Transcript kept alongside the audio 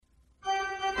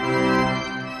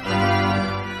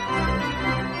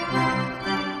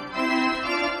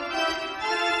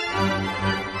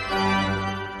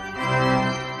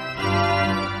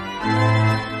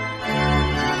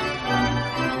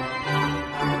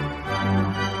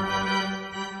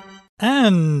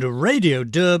And Radio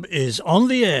Derb is on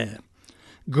the air.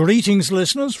 Greetings,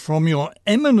 listeners, from your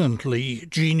eminently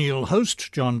genial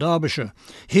host, John Derbyshire,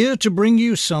 here to bring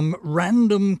you some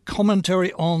random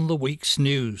commentary on the week's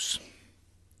news.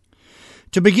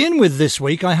 To begin with this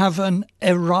week, I have an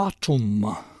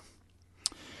erratum.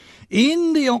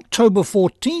 In the October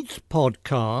 14th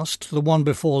podcast, the one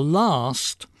before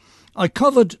last, I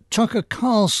covered Tucker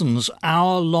Carlson's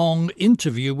hour-long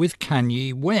interview with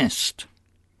Kanye West.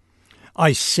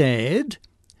 I said,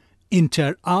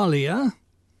 inter alia,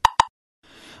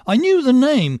 I knew the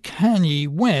name Kanye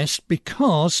West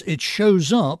because it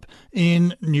shows up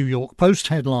in New York Post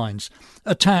headlines,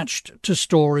 attached to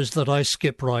stories that I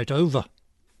skip right over.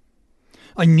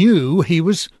 I knew he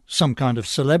was some kind of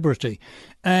celebrity,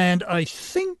 and I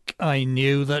think I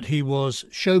knew that he was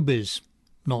showbiz,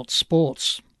 not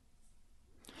sports.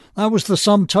 That was the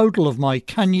sum total of my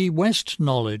Kanye West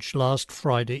knowledge last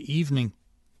Friday evening.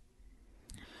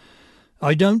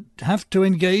 I don't have to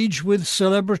engage with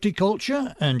celebrity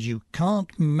culture, and you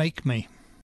can't make me.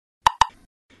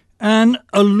 An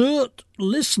alert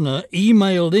listener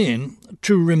emailed in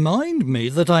to remind me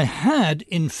that I had,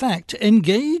 in fact,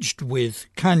 engaged with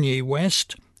Kanye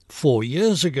West 4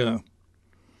 years ago.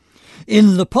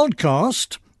 In the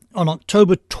podcast, on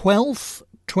October 12th,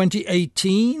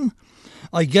 2018,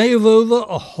 I gave over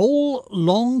a whole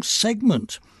long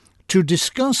segment to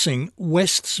discussing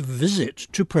West's visit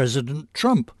to President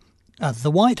Trump at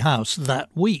the White House that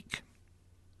week.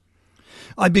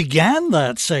 I began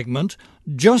that segment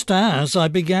just as I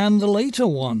began the later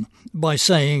one by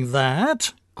saying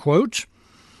that, quote,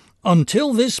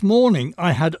 until this morning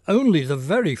I had only the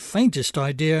very faintest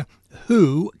idea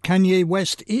who Kanye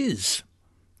West is,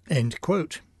 end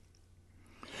quote.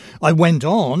 I went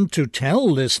on to tell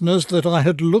listeners that I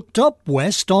had looked up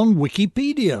West on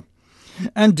Wikipedia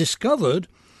and discovered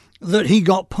that he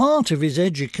got part of his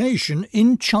education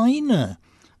in China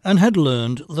and had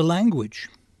learned the language.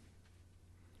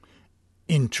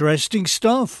 Interesting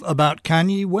stuff about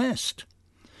Kanye West.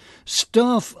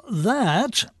 Stuff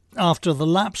that, after the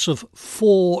lapse of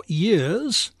 4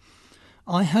 years,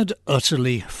 I had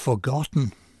utterly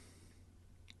forgotten.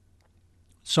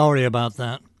 Sorry about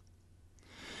that.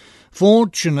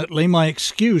 Fortunately, my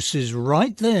excuse is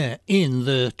right there in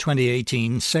the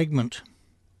 2018 segment.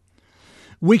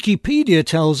 Wikipedia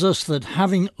tells us that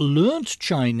having learnt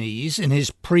Chinese in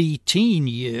his pre-teen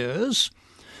years,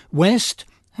 West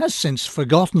has since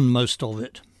forgotten most of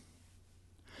it.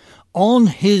 On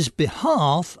his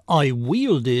behalf, I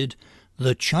wielded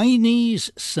the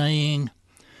Chinese saying,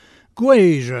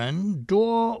 贵人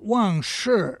多忘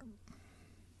事.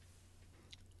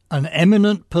 An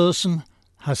eminent person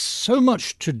has so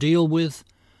much to deal with,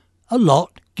 a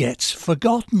lot gets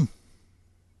forgotten.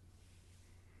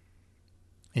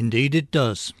 Indeed it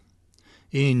does.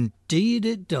 Indeed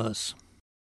it does.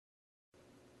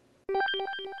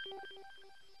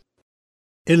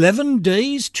 11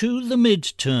 days to the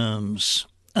midterms,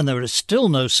 and there is still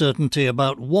no certainty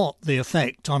about what the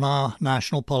effect on our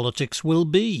national politics will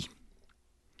be.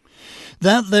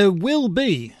 That there will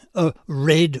be a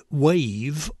red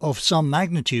wave of some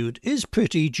magnitude is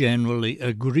pretty generally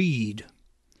agreed.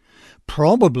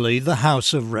 Probably the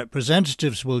House of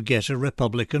Representatives will get a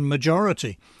Republican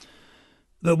majority.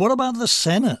 But what about the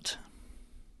Senate?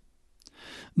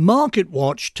 Market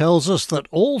Watch tells us that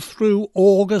all through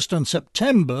August and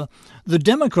September, the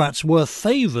Democrats were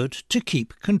favoured to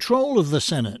keep control of the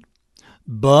Senate.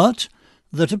 But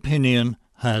that opinion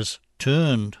has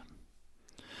turned.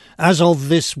 As of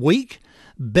this week,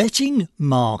 betting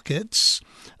markets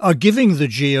are giving the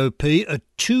GOP a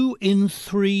 2 in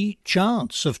 3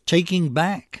 chance of taking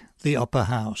back the upper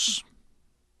house.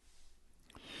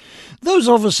 Those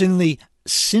of us in the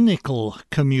cynical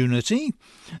community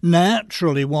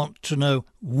naturally want to know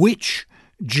which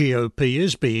GOP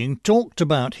is being talked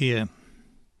about here.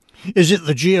 Is it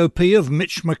the GOP of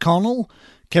Mitch McConnell,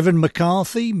 Kevin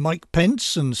McCarthy, Mike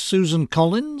Pence and Susan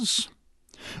Collins?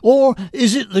 Or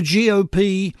is it the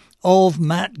GOP of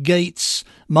Matt Gaetz,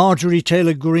 Marjorie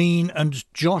Taylor Greene and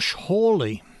Josh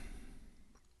Hawley?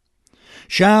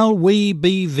 Shall we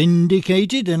be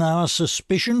vindicated in our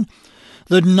suspicion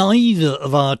that neither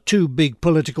of our two big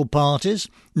political parties,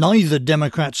 neither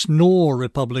Democrats nor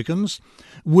Republicans,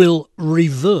 will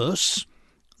reverse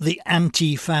the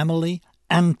anti-family,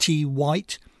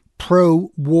 anti-white,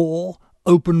 pro-war,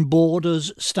 open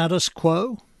borders status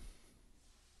quo?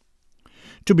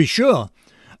 To be sure,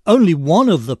 only one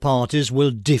of the parties will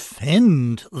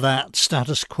defend that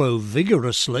status quo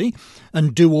vigorously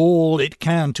and do all it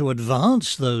can to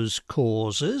advance those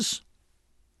causes.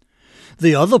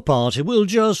 The other party will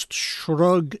just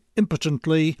shrug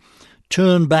impotently,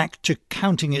 turn back to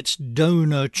counting its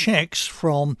donor checks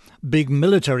from big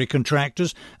military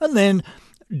contractors, and then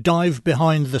dive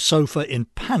behind the sofa in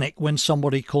panic when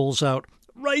somebody calls out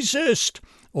racist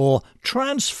or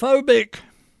transphobic.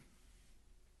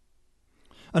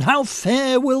 And how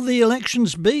fair will the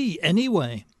elections be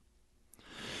anyway?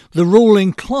 The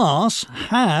ruling class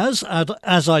has,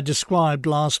 as I described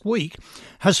last week,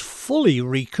 has fully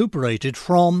recuperated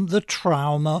from the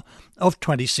trauma of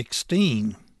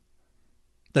 2016.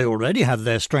 They already had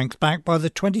their strength back by the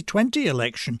 2020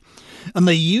 election, and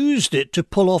they used it to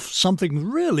pull off something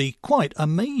really quite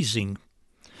amazing.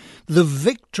 The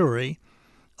victory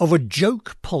of a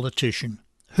joke politician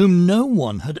whom no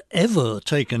one had ever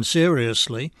taken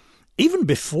seriously, even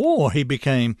before he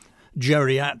became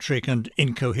geriatric and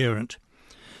incoherent,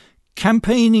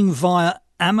 campaigning via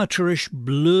amateurish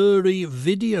blurry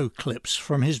video clips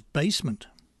from his basement.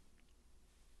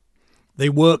 They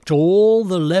worked all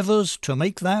the levers to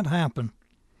make that happen.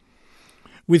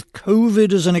 With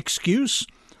COVID as an excuse,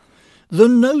 the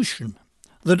notion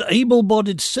that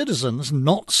able-bodied citizens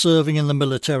not serving in the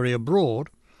military abroad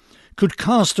could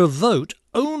cast a vote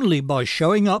only by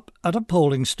showing up at a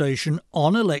polling station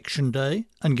on election day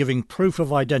and giving proof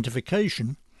of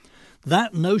identification,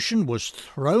 that notion was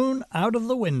thrown out of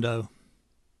the window.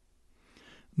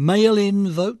 Mail-in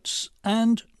votes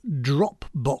and drop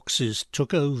boxes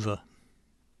took over.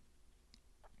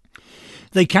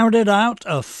 They carried out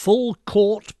a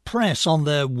full-court press on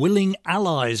their willing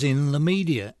allies in the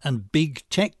media and big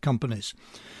tech companies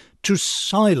to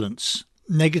silence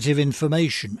negative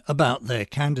information about their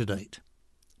candidate.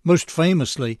 Most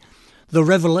famously, the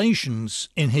revelations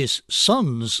in his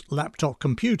son's laptop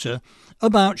computer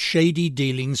about shady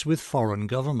dealings with foreign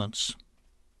governments.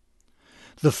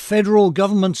 The federal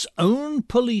government's own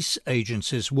police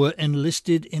agencies were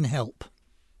enlisted in help.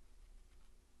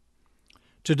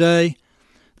 Today,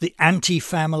 the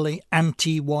anti-family,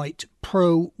 anti-white,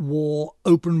 pro-war,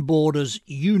 open borders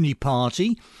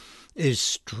Uni-Party is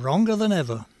stronger than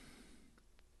ever.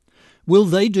 Will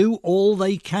they do all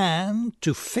they can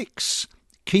to fix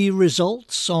key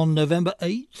results on November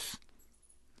 8th?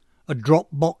 A drop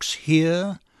box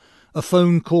here, a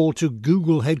phone call to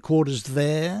Google headquarters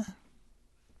there?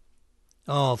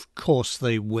 Of course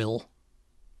they will.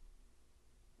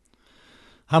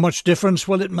 How much difference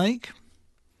will it make?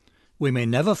 We may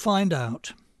never find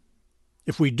out.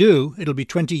 If we do, it'll be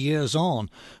 20 years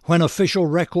on, when official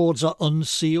records are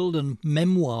unsealed and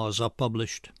memoirs are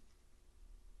published.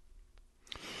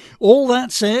 All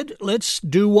that said, let's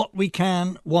do what we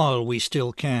can while we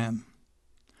still can.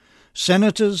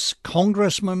 Senators,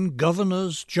 congressmen,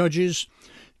 governors, judges,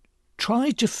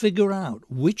 try to figure out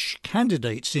which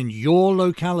candidates in your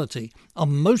locality are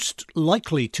most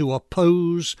likely to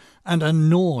oppose and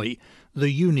annoy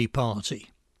the Uni-Party,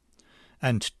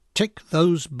 and tick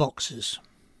those boxes.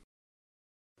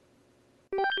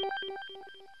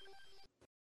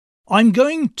 I'm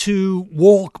going to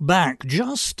walk back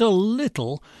just a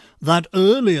little that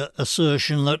earlier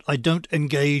assertion that I don't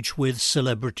engage with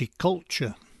celebrity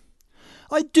culture.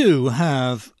 I do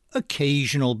have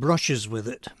occasional brushes with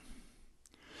it.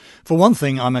 For one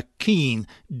thing, I'm a keen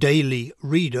daily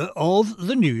reader of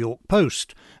the New York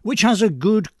Post, which has a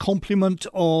good complement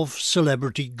of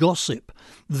celebrity gossip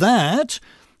that,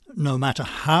 no matter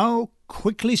how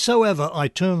quickly soever I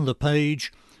turn the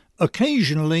page,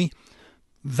 occasionally,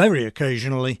 very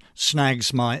occasionally,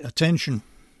 snags my attention.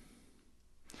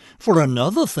 For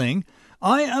another thing,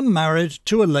 I am married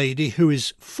to a lady who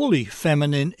is fully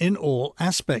feminine in all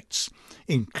aspects,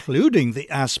 including the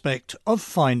aspect of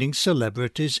finding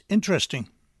celebrities interesting.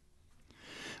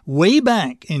 Way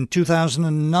back in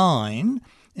 2009,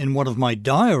 in one of my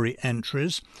diary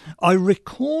entries, I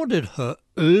recorded her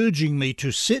urging me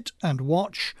to sit and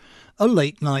watch a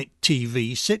late-night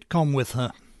TV sitcom with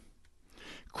her.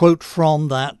 Quote from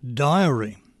that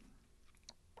diary: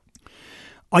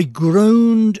 "I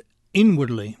groaned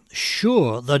inwardly,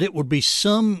 sure that it would be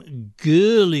some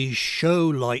girly show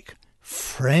like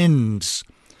Friends,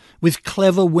 with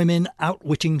clever women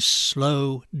outwitting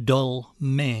slow, dull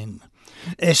men,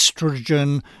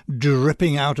 estrogen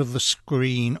dripping out of the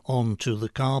screen onto the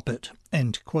carpet."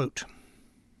 End quote.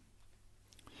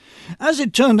 As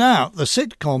it turned out, the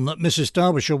sitcom that Mrs.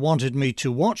 Derbyshire wanted me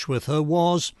to watch with her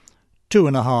was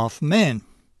 2.5 Men.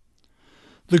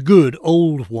 The good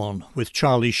old one with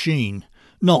Charlie Sheen,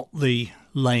 not the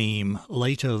lame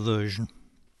later version.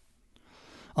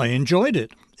 I enjoyed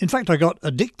it. In fact, I got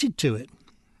addicted to it.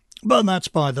 But that's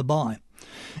by the by.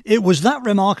 It was that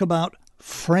remark about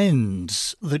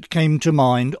Friends that came to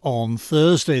mind on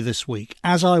Thursday this week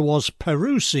as I was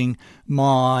perusing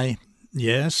my,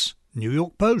 yes, New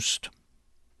York Post.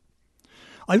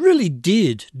 I really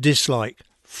did dislike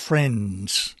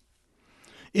Friends.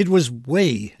 It was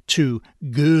way too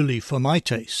girly for my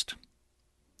taste.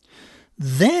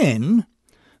 Then,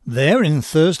 there in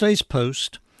Thursday's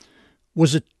Post,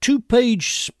 was a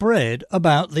 2-page spread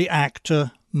about the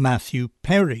actor Matthew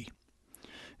Perry,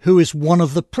 who is one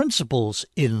of the principals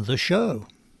in the show.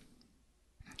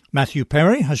 Matthew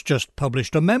Perry has just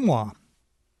published a memoir.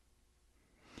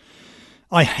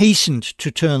 I hastened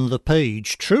to turn the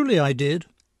page. Truly I did.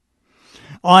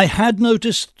 I had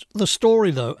noticed the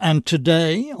story, though, and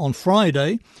today, on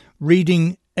Friday,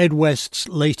 reading Ed West's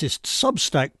latest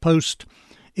Substack post,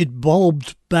 it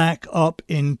bulbed back up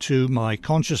into my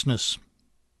consciousness.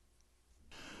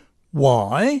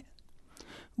 Why?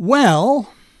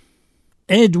 Well,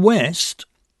 Ed West,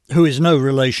 who is no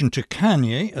relation to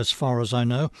Kanye, as far as I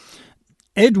know,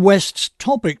 Ed West's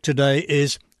topic today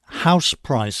is house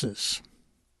prices.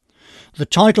 The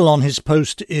title on his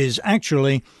post is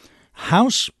actually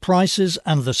House Prices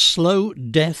and the Slow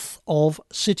Death of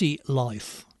City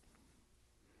Life.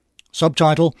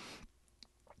 Subtitle: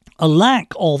 A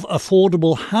lack of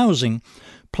affordable housing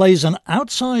plays an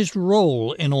outsized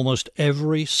role in almost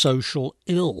every social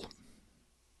ill.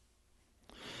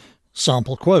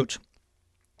 Sample quote: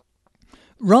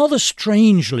 Rather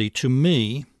strangely to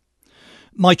me,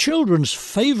 my children's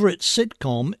favourite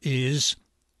sitcom is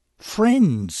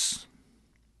Friends.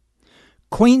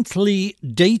 Quaintly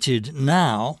dated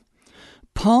now,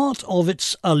 part of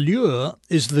its allure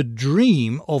is the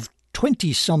dream of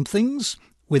 20-somethings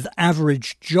with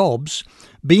average jobs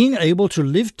being able to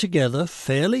live together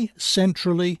fairly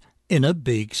centrally in a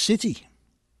big city.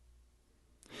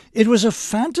 It was a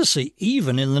fantasy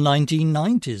even in the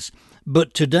 1990s,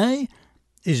 but today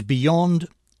is beyond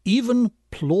even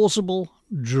plausible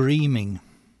dreaming.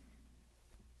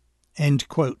 End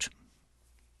quote.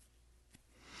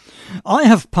 I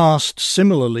have passed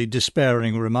similarly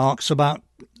despairing remarks about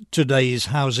today's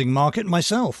housing market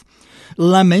myself,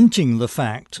 lamenting the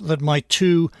fact that my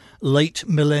 2 late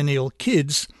millennial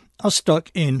kids are stuck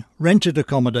in rented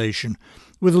accommodation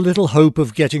with little hope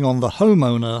of getting on the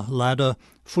homeowner ladder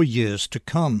for years to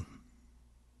come.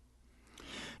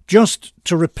 Just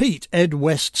to repeat Ed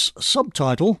West's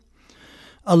subtitle,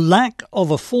 a lack of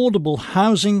affordable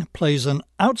housing plays an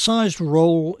outsized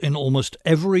role in almost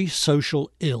every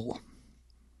social ill.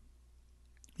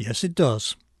 Yes, it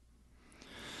does.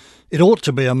 It ought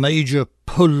to be a major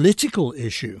political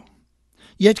issue,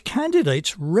 yet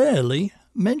candidates rarely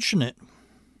mention it.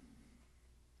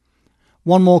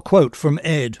 One more quote from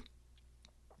Ed.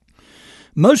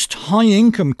 Most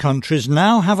high-income countries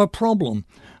now have a problem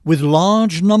with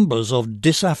large numbers of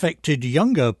disaffected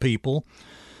younger people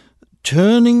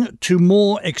turning to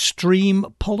more extreme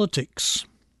politics.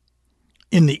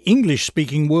 In the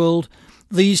English-speaking world,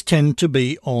 these tend to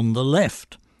be on the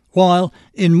left, while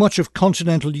in much of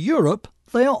continental Europe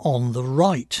they are on the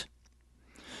right.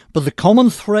 But the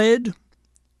common thread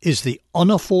is the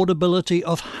unaffordability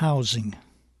of housing.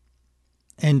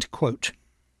 End quote.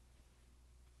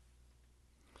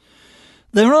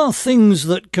 There are things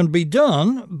that can be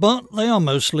done, but they are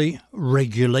mostly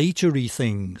regulatory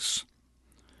things.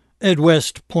 Ed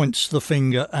West points the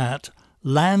finger at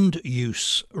land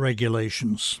use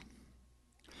regulations.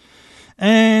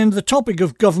 And the topic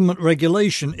of government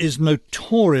regulation is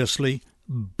notoriously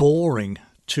boring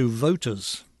to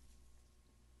voters.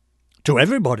 To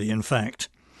everybody, in fact.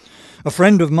 A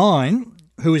friend of mine,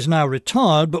 who is now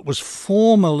retired but was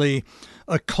formerly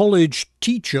a college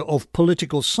teacher of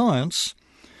political science,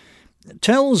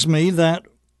 tells me that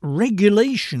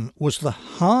regulation was the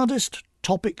hardest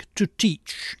topic to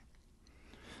teach.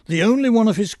 The only one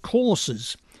of his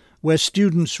courses where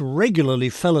students regularly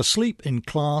fell asleep in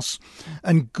class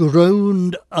and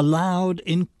groaned aloud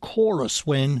in chorus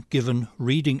when given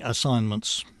reading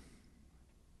assignments.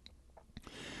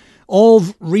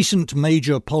 Of recent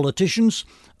major politicians,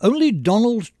 only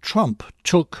Donald Trump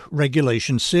took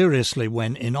regulation seriously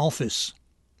when in office.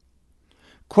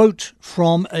 Quote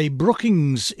from a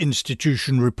Brookings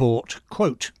Institution report,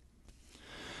 quote,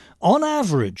 "On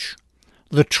average,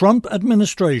 the Trump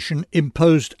administration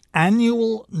imposed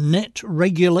annual net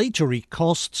regulatory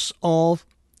costs of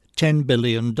 $10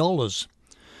 billion,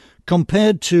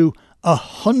 compared to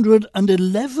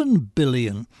 $111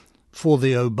 billion for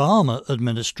the Obama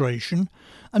administration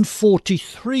and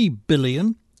 $43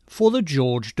 billion for the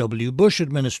George W. Bush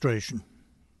administration."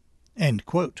 End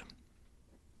quote.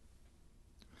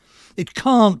 It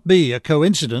can't be a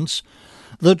coincidence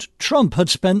that Trump had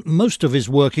spent most of his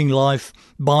working life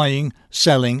buying,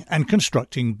 selling and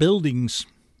constructing buildings.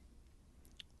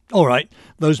 All right,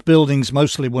 those buildings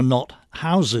mostly were not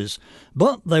houses,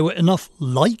 but they were enough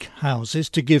like houses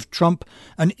to give Trump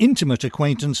an intimate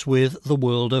acquaintance with the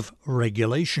world of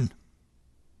regulation.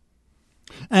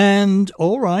 And,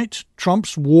 all right,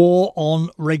 Trump's war on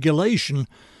regulation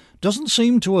doesn't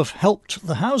seem to have helped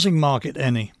the housing market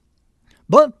any.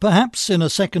 But perhaps in a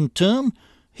second term,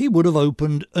 he would have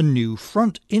opened a new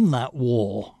front in that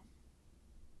war.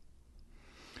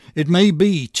 It may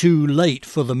be too late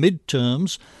for the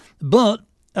midterms, but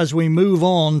as we move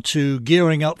on to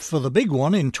gearing up for the big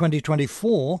one in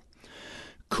 2024,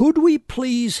 could we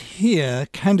please hear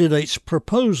candidates'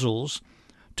 proposals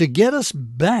to get us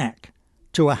back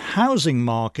to a housing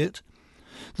market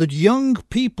that young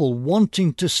people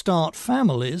wanting to start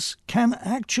families can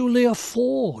actually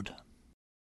afford?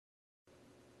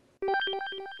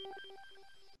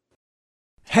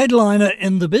 Headliner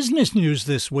in the business news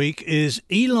this week is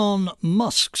Elon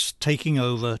Musk's taking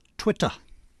over Twitter.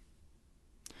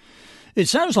 It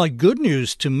sounds like good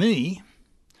news to me.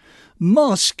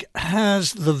 Musk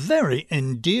has the very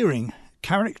endearing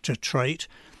character trait,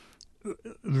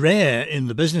 rare in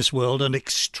the business world and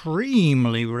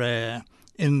extremely rare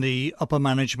in the upper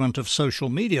management of social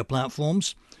media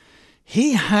platforms.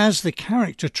 He has the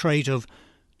character trait of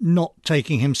not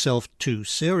taking himself too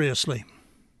seriously.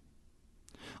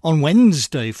 On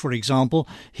Wednesday, for example,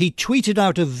 he tweeted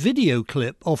out a video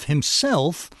clip of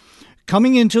himself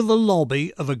coming into the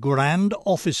lobby of a grand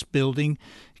office building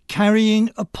carrying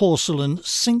a porcelain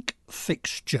sink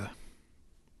fixture.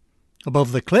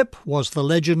 Above the clip was the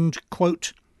legend,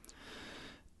 quote,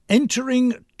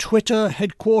 "Entering Twitter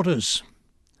headquarters.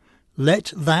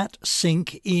 Let that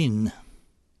sink in."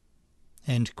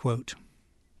 End quote.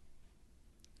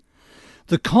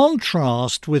 The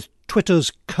contrast with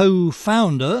Twitter's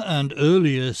co-founder and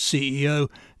earlier CEO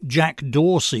Jack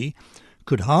Dorsey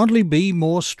could hardly be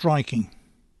more striking.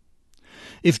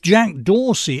 If Jack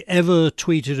Dorsey ever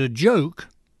tweeted a joke,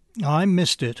 I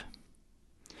missed it.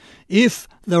 If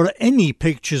there are any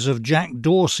pictures of Jack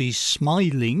Dorsey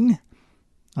smiling,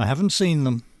 I haven't seen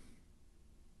them.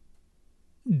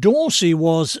 Dorsey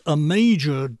was a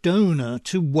major donor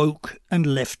to woke and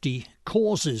lefty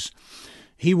causes.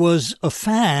 He was a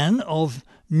fan of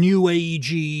New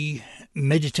Agey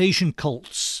meditation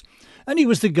cults, and he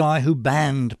was the guy who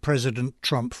banned President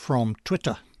Trump from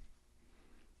Twitter.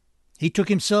 He took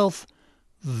himself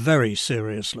very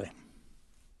seriously.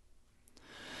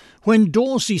 When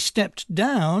Dorsey stepped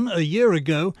down a year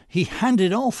ago, he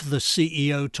handed off the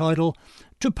CEO title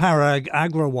to Parag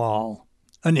Agrawal,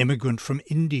 an immigrant from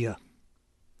India.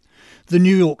 The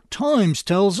New York Times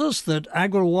tells us that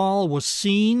Agrawal was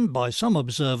seen by some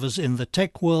observers in the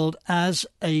tech world as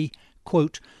a,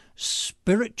 quote,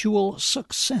 spiritual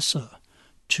successor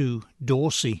to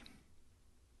Dorsey.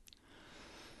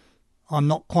 I'm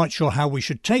not quite sure how we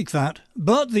should take that,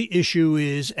 but the issue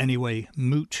is anyway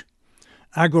moot.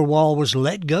 Agrawal was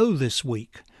let go this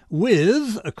week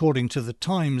with, according to the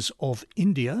Times of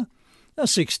India, a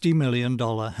 $60 million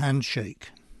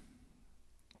handshake.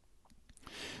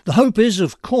 The hope is,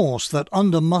 of course, that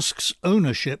under Musk's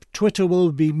ownership, Twitter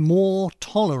will be more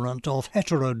tolerant of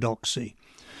heterodoxy,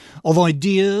 of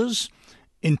ideas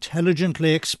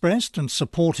intelligently expressed and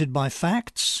supported by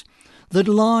facts that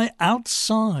lie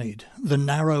outside the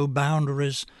narrow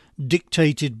boundaries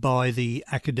dictated by the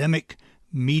academic,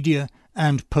 media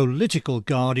and political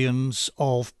guardians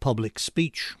of public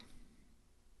speech.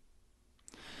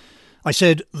 I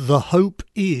said the hope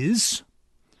is,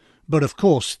 but of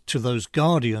course to those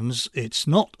guardians it's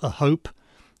not a hope,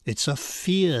 it's a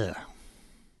fear.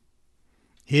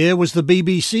 Here was the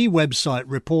BBC website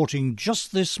reporting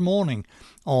just this morning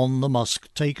on the Musk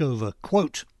takeover.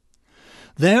 Quote,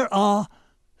 "There are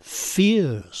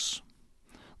fears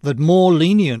that more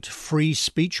lenient free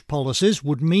speech policies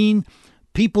would mean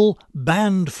people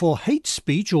banned for hate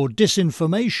speech or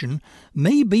disinformation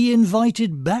may be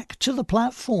invited back to the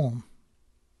platform.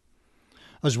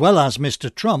 As well as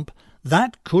Mr. Trump,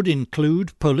 that could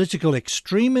include political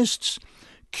extremists,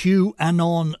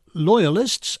 QAnon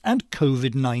loyalists and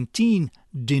COVID-19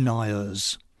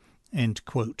 deniers." End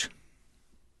quote.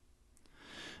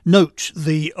 Note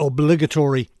the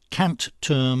obligatory cant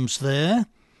terms there.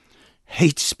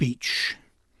 Hate speech.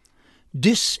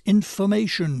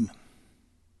 Disinformation.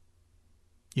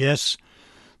 Yes,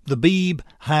 the Beeb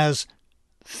has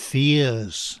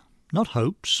fears, not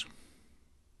hopes.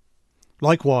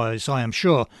 Likewise, I am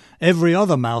sure, every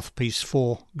other mouthpiece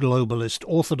for globalist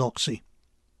orthodoxy.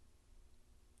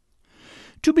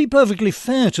 To be perfectly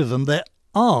fair to them, there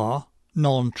are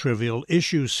non-trivial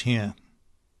issues here.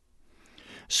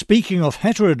 Speaking of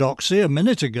heterodoxy a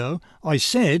minute ago, I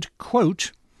said,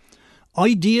 quote,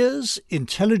 Ideas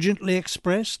intelligently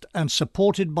expressed and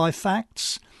supported by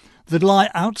facts that lie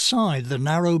outside the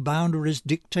narrow boundaries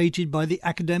dictated by the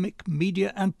academic,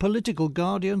 media and political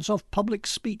guardians of public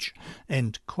speech."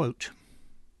 End quote.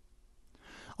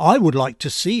 I would like to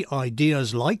see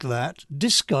ideas like that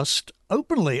discussed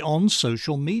openly on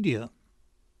social media.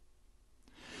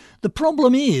 The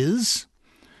problem is,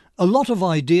 a lot of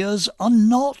ideas are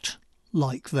not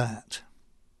like that.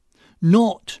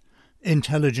 Not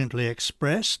intelligently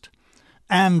expressed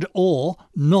and or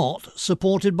not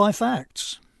supported by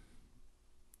facts.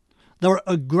 There are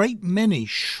a great many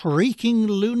shrieking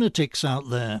lunatics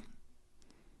out there.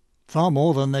 Far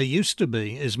more than there used to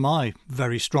be, is my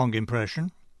very strong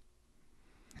impression.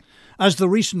 As the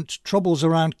recent troubles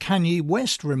around Kanye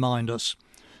West remind us,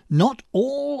 not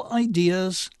all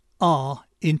ideas are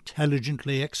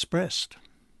intelligently expressed.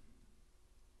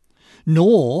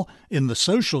 Nor, in the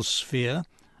social sphere,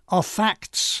 are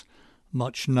facts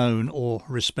much known or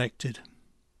respected.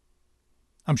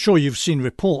 I'm sure you've seen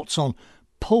reports on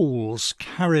polls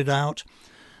carried out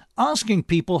asking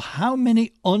people how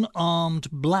many unarmed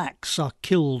blacks are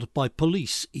killed by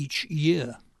police each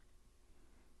year.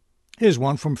 Here's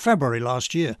one from February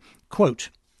last year.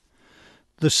 Quote,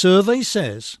 "The survey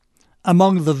says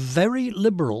among the very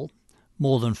liberal,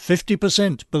 more than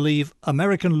 50% believe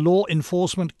American law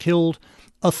enforcement killed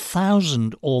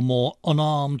 1,000 or more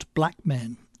unarmed black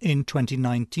men in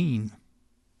 2019.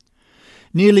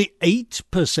 Nearly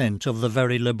 8% of the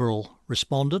very liberal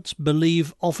respondents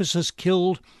believe officers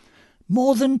killed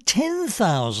more than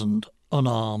 10,000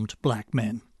 unarmed black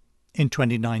men in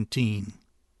 2019.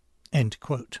 End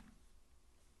quote.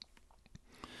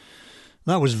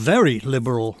 That was very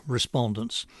liberal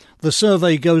respondents. The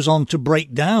survey goes on to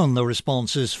break down the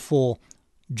responses for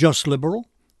just liberal,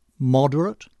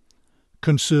 moderate,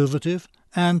 conservative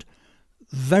and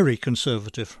very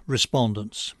conservative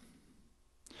respondents.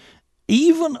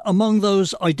 Even among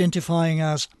those identifying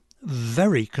as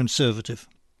very conservative,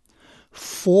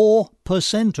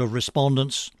 4% of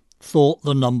respondents thought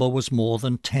the number was more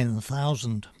than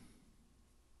 10,000.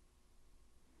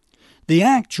 The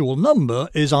actual number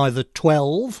is either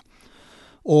 12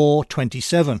 or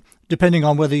 27, depending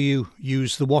on whether you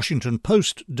use the Washington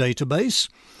Post database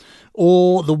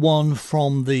or the one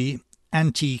from the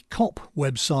anti-cop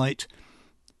website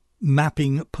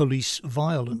Mapping Police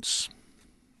Violence.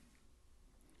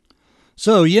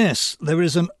 So yes, there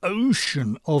is an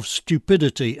ocean of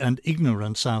stupidity and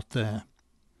ignorance out there.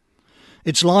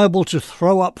 It's liable to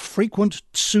throw up frequent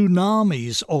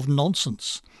tsunamis of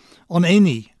nonsense on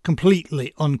any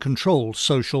completely uncontrolled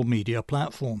social media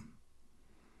platform.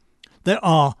 There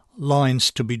are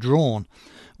lines to be drawn,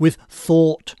 with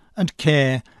thought and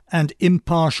care and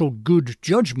impartial good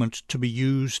judgment to be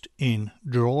used in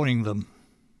drawing them.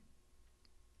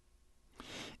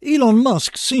 Elon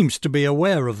Musk seems to be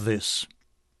aware of this.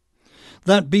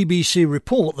 That BBC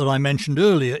report that I mentioned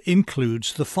earlier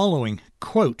includes the following,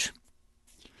 quote,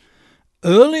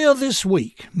 "Earlier this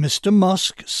week, Mr.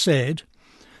 Musk said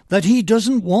that he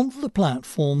doesn't want the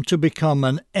platform to become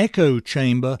an echo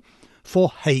chamber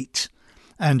for hate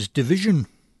and division."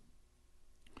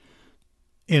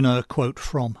 In a quote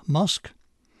from Musk,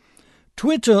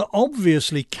 "Twitter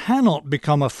obviously cannot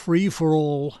become a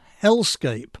free-for-all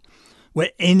hellscape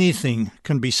where anything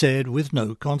can be said with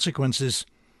no consequences."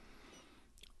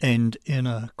 End in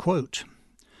a quote,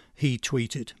 he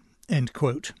tweeted, end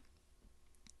quote.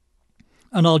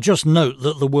 And I'll just note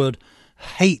that the word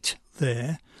hate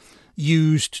there,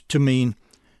 used to mean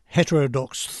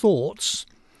heterodox thoughts,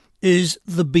 is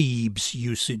the Beeb's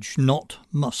usage, not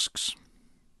Musk's.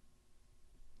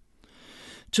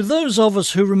 To those of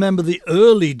us who remember the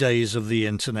early days of the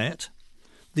internet,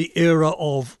 the era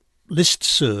of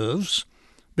listservs,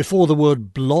 before the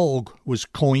word blog was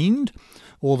coined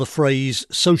or the phrase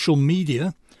social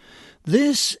media,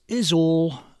 this is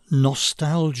all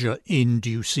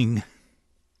nostalgia-inducing.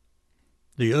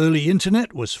 The early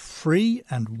internet was free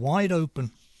and wide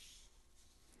open.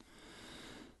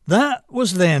 That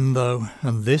was then, though,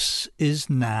 and this is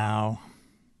now.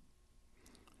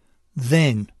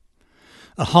 Then,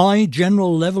 a high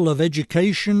general level of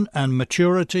education and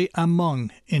maturity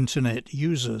among internet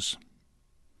users.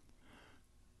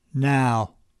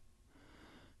 Now,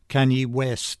 Kanye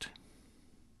West.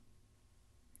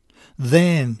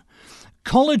 Then,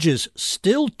 colleges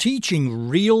still teaching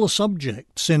real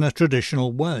subjects in a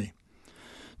traditional way.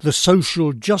 The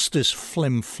social justice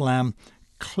flim-flam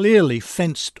clearly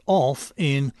fenced off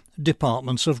in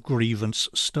departments of grievance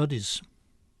studies.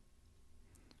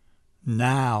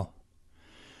 Now,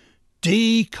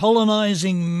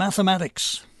 decolonizing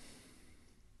mathematics.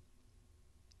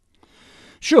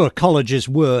 Sure, colleges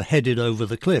were headed over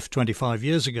the cliff 25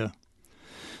 years ago.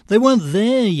 They weren't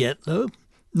there yet, though,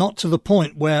 not to the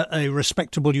point where a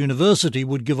respectable university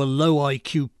would give a low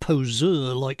IQ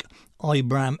poseur like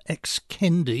Ibram X.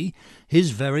 Kendi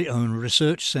his very own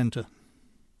research centre.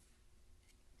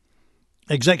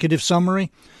 Executive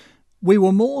summary: we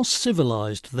were more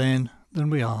civilised then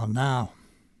than we are now.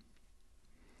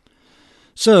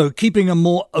 So, keeping a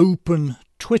more open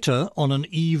Twitter on an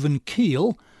even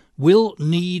keel will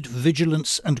need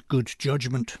vigilance and good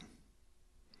judgment.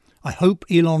 I hope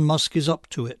Elon Musk is up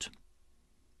to it.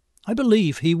 I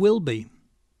believe he will be.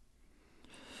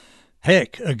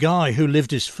 Heck, a guy who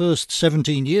lived his first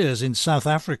 17 years in South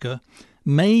Africa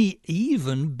may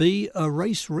even be a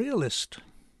race realist.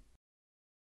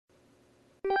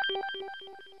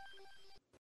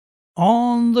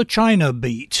 On the China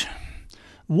beat.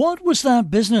 What was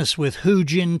that business with Hu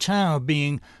Jintao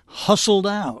being hustled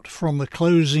out from the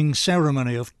closing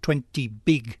ceremony of 20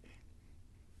 Big?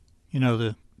 You know,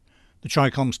 the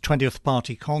Chi-Com's 20th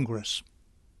Party Congress.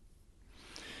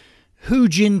 Hu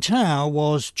Jintao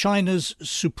was China's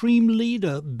supreme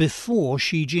leader before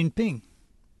Xi Jinping.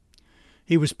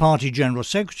 He was party general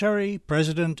secretary,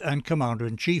 president and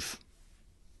commander-in-chief.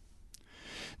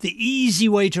 The easy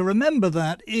way to remember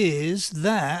that is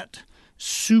that,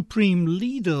 supreme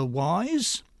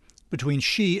leader-wise, between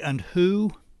Xi and Hu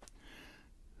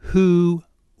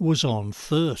was on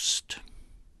first.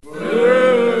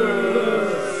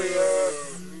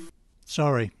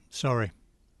 Sorry.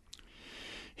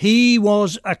 He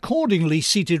was accordingly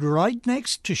seated right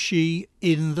next to Xi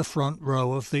in the front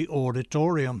row of the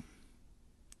auditorium.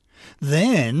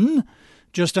 Then,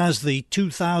 just as the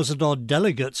 2,000-odd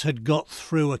delegates had got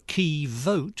through a key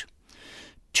vote,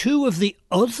 two of the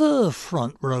other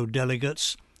front row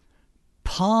delegates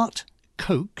part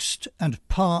coaxed and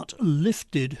part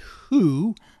lifted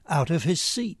Hu out of his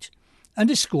seat and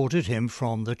escorted him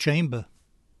from the chamber.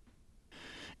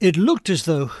 It looked as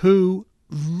though Hu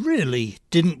really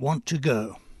didn't want to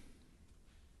go.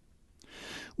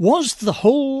 Was the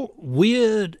whole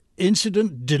weird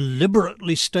incident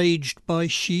deliberately staged by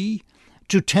Xi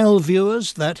to tell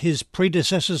viewers that his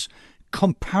predecessor's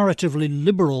comparatively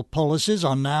liberal policies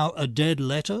are now a dead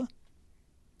letter?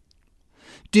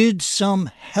 Did some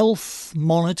health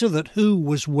monitor that Hu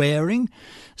was wearing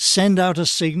send out a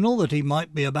signal that he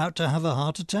might be about to have a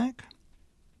heart attack?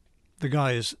 The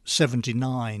guy is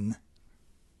 79.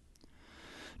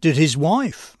 Did his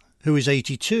wife, who is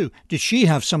 82, did she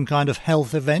have some kind of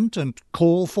health event and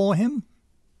call for him?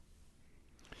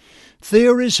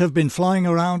 Theories have been flying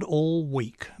around all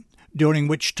week, during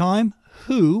which time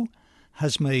Hu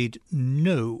has made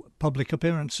no public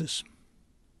appearances.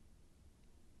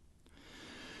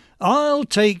 I'll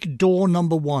take door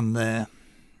number one there.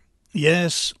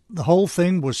 Yes, the whole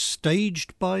thing was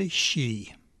staged by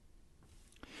Xi.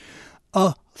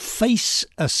 A face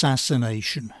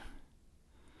assassination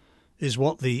is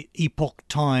what the Epoch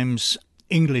Times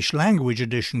English language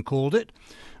edition called it,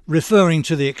 referring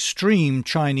to the extreme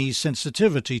Chinese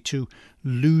sensitivity to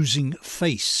losing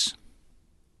face.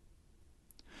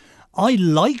 I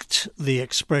liked the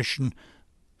expression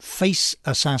face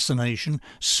assassination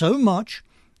so much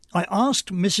I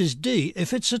asked Mrs. D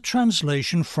if it's a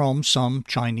translation from some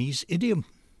Chinese idiom.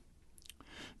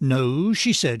 No,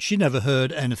 she said she never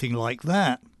heard anything like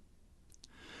that.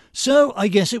 So I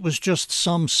guess it was just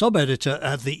some sub-editor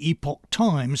at the Epoch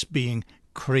Times being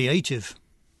creative.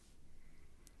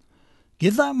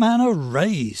 Give that man a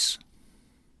raise.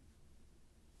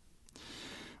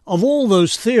 Of all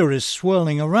those theories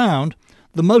swirling around,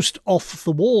 the most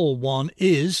off-the-wall one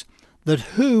is that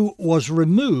Hu was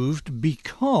removed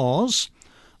because,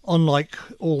 unlike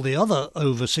all the other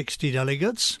over 60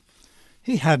 delegates,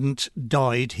 he hadn't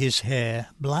dyed his hair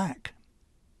black.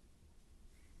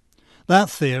 That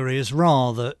theory is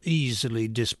rather easily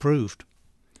disproved.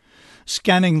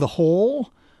 Scanning the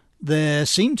hall, there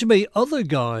seemed to be other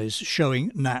guys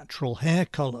showing natural hair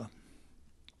colour.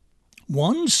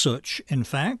 One such, in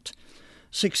fact,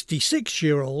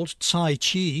 66-year-old Tsai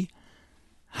Chi,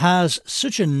 has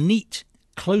such a neat,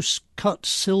 close-cut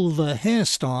silver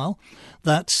hairstyle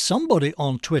that somebody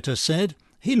on Twitter said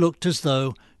he looked as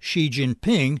though Xi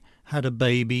Jinping had a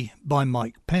baby by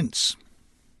Mike Pence.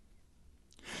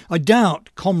 I doubt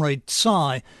Comrade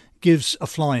Tsai gives a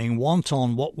flying want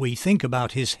on what we think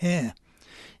about his hair.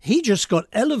 He just got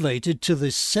elevated to the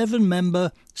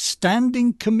 7-member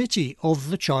Standing Committee of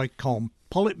the Chi-Com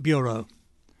Politburo,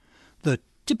 the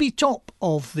tippy-top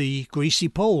of the greasy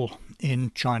pole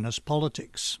in China's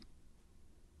politics.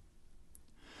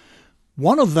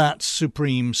 One of that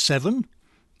Supreme 7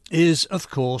 is, of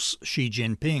course, Xi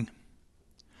Jinping.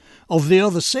 Of the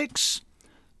other 6,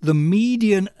 the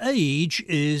median age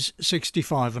is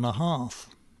 65.5.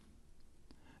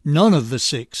 None of the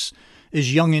 6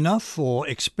 is young enough or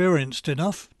experienced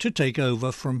enough to take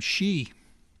over from Xi.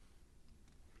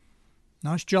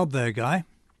 Nice job there, guy.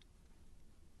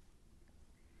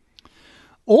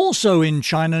 Also in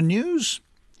China news,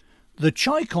 the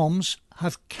Chicoms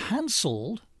have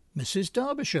cancelled Mrs.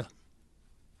 Derbyshire.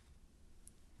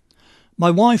 My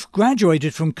wife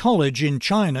graduated from college in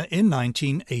China in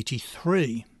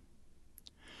 1983.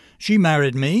 She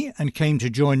married me and came to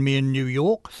join me in New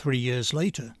York 3 years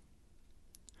later.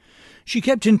 She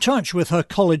kept in touch with her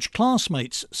college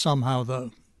classmates somehow,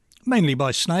 though, mainly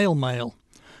by snail mail,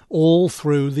 all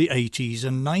through the 80s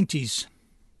and 90s.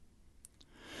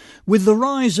 With the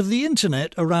rise of the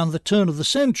internet around the turn of the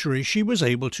century, she was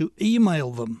able to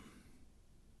email them.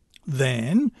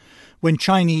 Then, when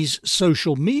Chinese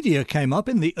social media came up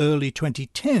in the early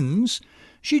 2010s,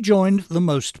 she joined the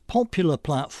most popular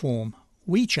platform,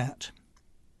 WeChat.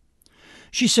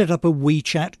 She set up a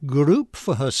WeChat group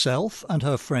for herself and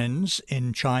her friends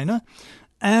in China,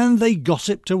 and they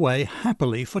gossiped away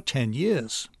happily for 10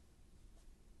 years.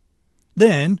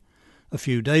 Then, a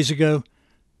few days ago,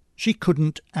 she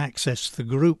couldn't access the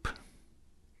group.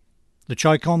 The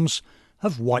Chicoms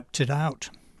have wiped it out.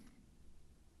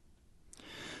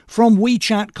 From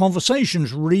WeChat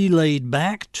conversations relayed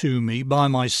back to me by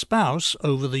my spouse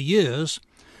over the years,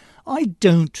 I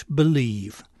don't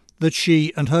believe that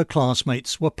she and her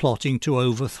classmates were plotting to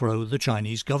overthrow the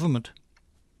Chinese government.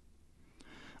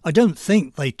 I don't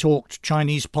think they talked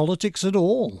Chinese politics at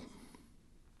all.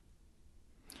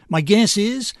 My guess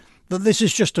is that this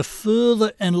is just a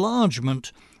further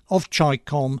enlargement of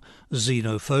Chicom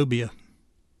xenophobia.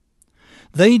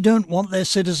 They don't want their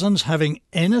citizens having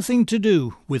anything to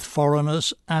do with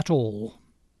foreigners at all.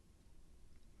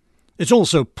 It's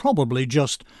also probably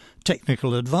just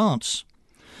technical advance.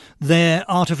 Their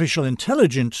artificial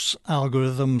intelligence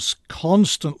algorithms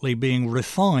constantly being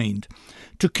refined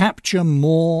to capture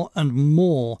more and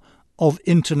more of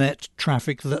internet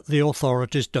traffic that the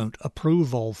authorities don't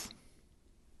approve of.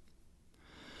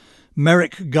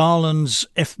 Merrick Garland's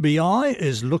FBI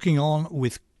is looking on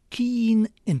with keen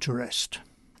interest.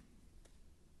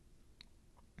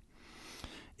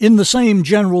 In the same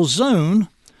general zone,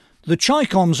 the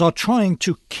Chicoms are trying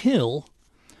to kill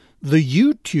the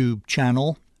YouTube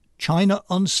channel China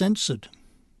Uncensored.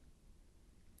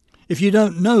 If you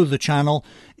don't know the channel,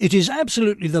 it is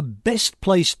absolutely the best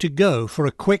place to go for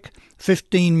a quick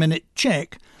 15-minute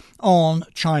check on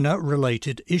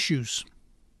China-related issues.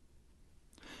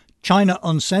 China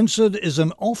Uncensored is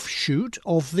an offshoot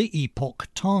of the Epoch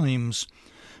Times,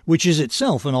 which is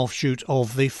itself an offshoot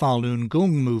of the Falun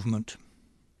Gong movement.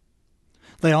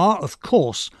 They are, of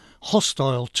course,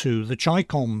 hostile to the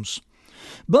Chicoms,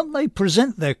 but they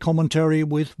present their commentary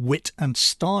with wit and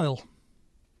style.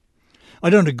 I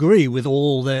don't agree with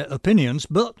all their opinions,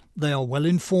 but they are well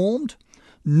informed,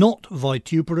 not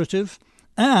vituperative,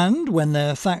 and when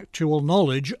their factual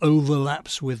knowledge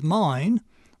overlaps with mine,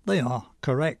 they are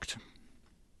correct.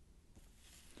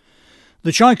 The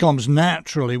Chicoms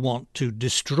naturally want to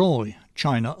destroy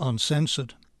China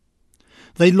Uncensored.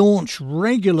 They launch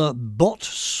regular bot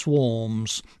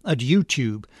swarms at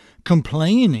YouTube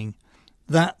complaining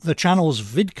that the channel's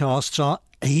vidcasts are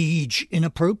age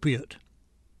inappropriate,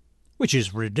 which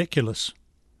is ridiculous.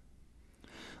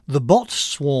 The bot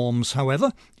swarms,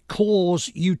 however, cause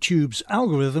YouTube's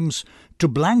algorithms to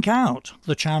blank out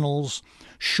the channel's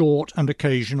short and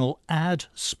occasional ad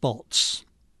spots,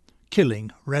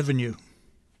 killing revenue.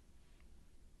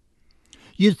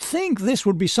 You'd think this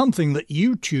would be something that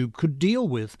YouTube could deal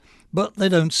with, but they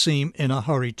don't seem in a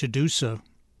hurry to do so.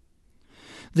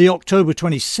 The October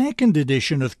 22nd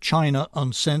edition of China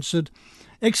Uncensored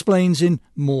explains in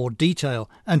more detail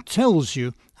and tells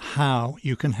you how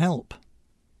you can help.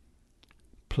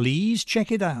 Please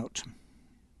check it out.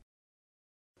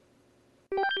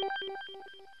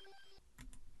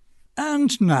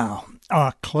 And now,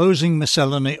 our closing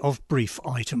miscellany of brief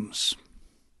items.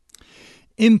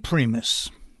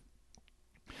 Imprimis.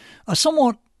 A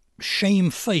somewhat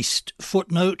shamefaced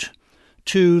footnote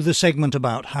to the segment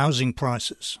about housing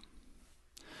prices.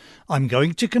 I'm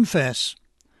going to confess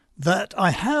that I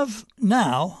have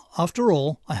now, after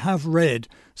all, I have read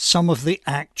some of the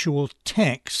actual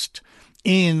text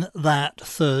in that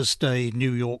Thursday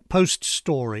New York Post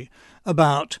story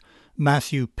about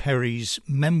Matthew Perry's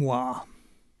memoir.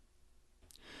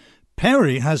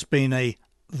 Perry has been a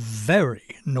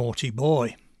very naughty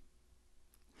boy.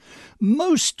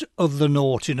 Most of the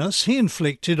naughtiness he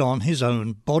inflicted on his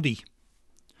own body.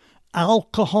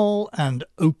 Alcohol and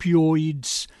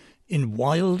opioids in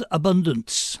wild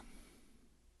abundance.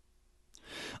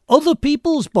 Other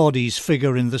people's bodies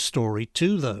figure in the story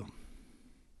too, though.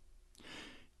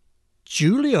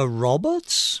 Julia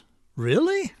Roberts?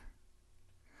 Really?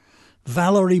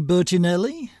 Valerie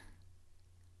Bertinelli?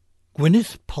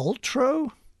 Gwyneth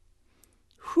Paltrow?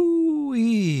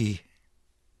 Hooey.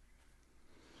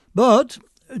 But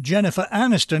Jennifer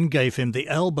Aniston gave him the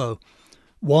elbow,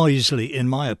 wisely in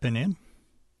my opinion.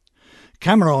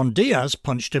 Cameron Diaz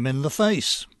punched him in the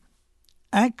face.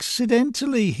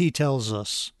 Accidentally, he tells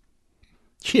us.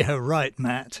 Yeah, right,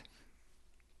 Matt.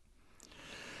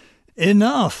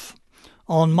 Enough.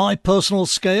 On my personal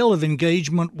scale of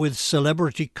engagement with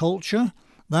celebrity culture,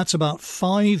 that's about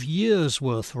 5 years'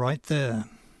 worth right there.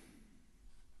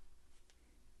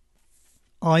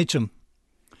 Item.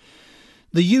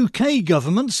 The UK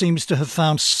government seems to have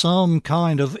found some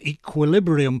kind of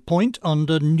equilibrium point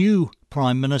under new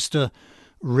Prime Minister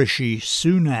Rishi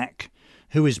Sunak,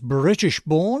 who is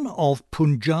British-born of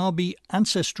Punjabi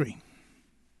ancestry.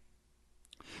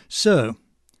 So,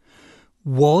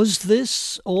 was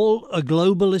this all a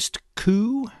globalist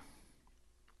coup?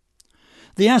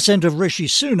 The accent of Rishi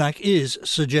Sunak is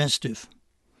suggestive.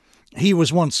 He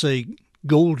was once a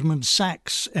Goldman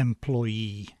Sachs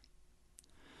employee.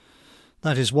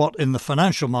 That is what in the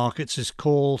financial markets is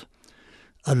called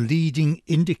a leading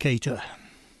indicator.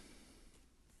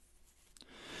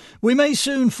 We may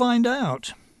soon find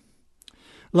out.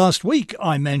 Last week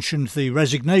I mentioned the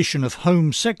resignation of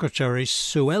Home Secretary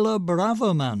Suella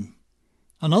Braverman,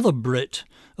 another Brit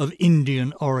of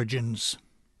Indian origins.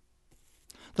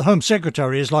 The Home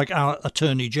Secretary is like our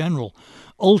Attorney General,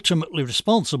 ultimately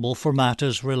responsible for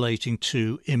matters relating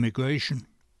to immigration.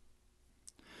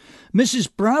 Mrs.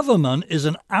 Braverman is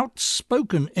an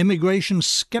outspoken immigration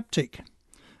skeptic,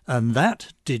 and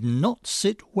that did not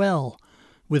sit well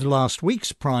with last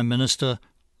week's Prime Minister,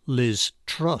 Liz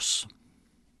Truss.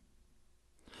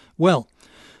 Well,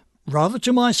 rather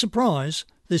to my surprise,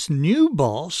 this new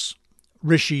boss,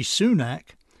 Rishi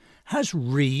Sunak, has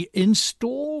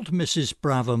reinstalled Mrs.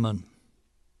 Braverman.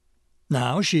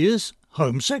 Now she is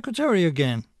Home Secretary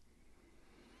again.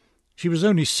 She was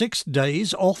only 6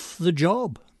 days off the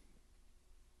job.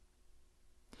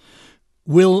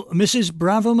 Will Mrs.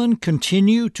 Braverman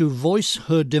continue to voice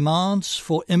her demands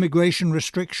for immigration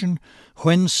restriction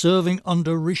when serving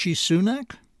under Rishi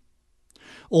Sunak?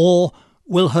 Or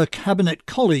will her cabinet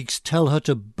colleagues tell her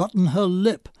to button her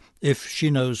lip if she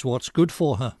knows what's good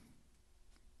for her?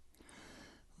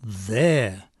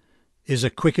 There is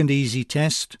a quick and easy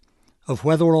test of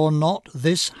whether or not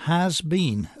this has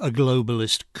been a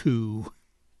globalist coup.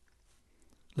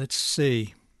 Let's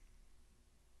see.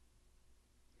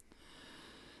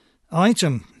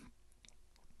 Item.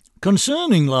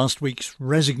 Concerning last week's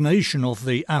resignation of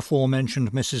the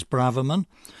aforementioned Mrs. Braverman,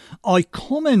 I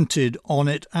commented on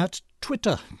it at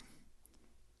Twitter,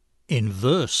 in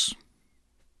verse.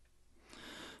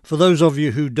 For those of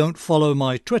you who don't follow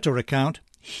my Twitter account,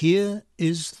 here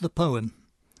is the poem.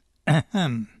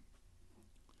 Ahem.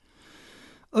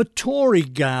 A Tory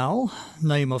gal,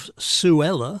 name of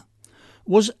Suella,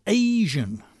 was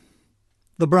Asian.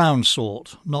 The brown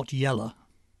sort, not yellow.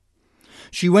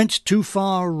 She went too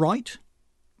far right,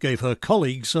 gave her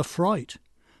colleagues a fright,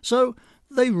 so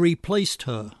they replaced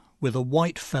her with a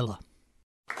white fella.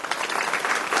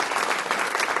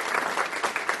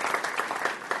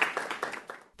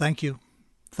 Thank you,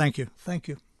 thank you, thank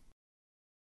you.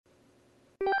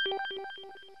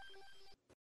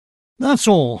 That's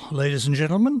all, ladies and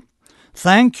gentlemen.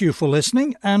 Thank you for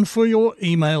listening and for your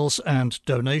emails and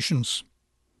donations.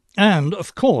 And,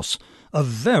 of course, a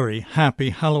very happy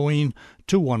Halloween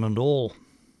to one and all.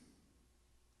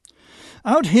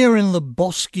 Out here in the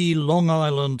bosky Long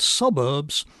Island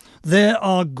suburbs, there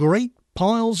are great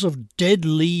piles of dead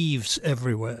leaves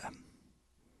everywhere.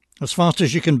 As fast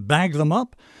as you can bag them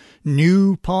up,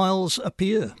 new piles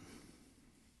appear.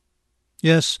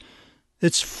 Yes,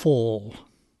 it's fall.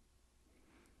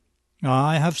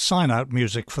 I have sign-out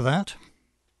music for that.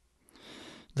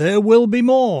 There will be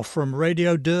more from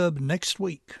Radio Derb next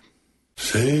week.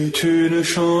 C'est une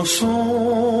chanson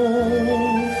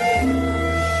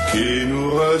qui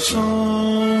nous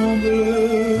ressemble.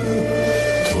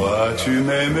 Toi tu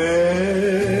m'aimais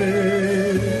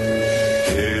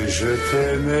et je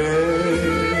t'aimais.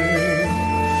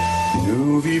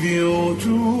 Nous vivions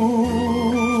tous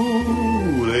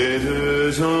les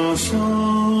deux ensemble.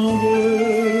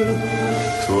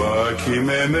 Toi qui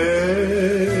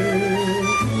m'aimais,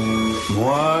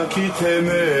 moi qui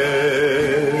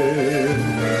t'aimais.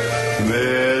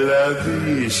 Mais la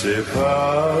vie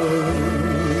sépare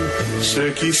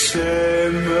ceux qui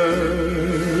s'aiment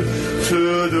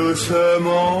tout doucement.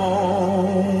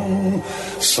 doucement,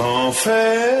 sans faire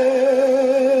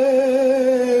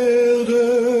de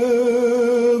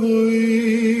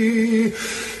bruit,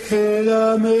 et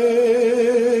la mer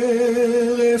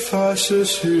efface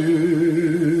sur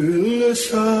le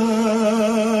sable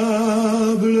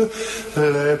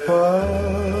les pas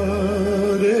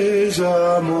des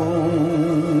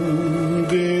amants.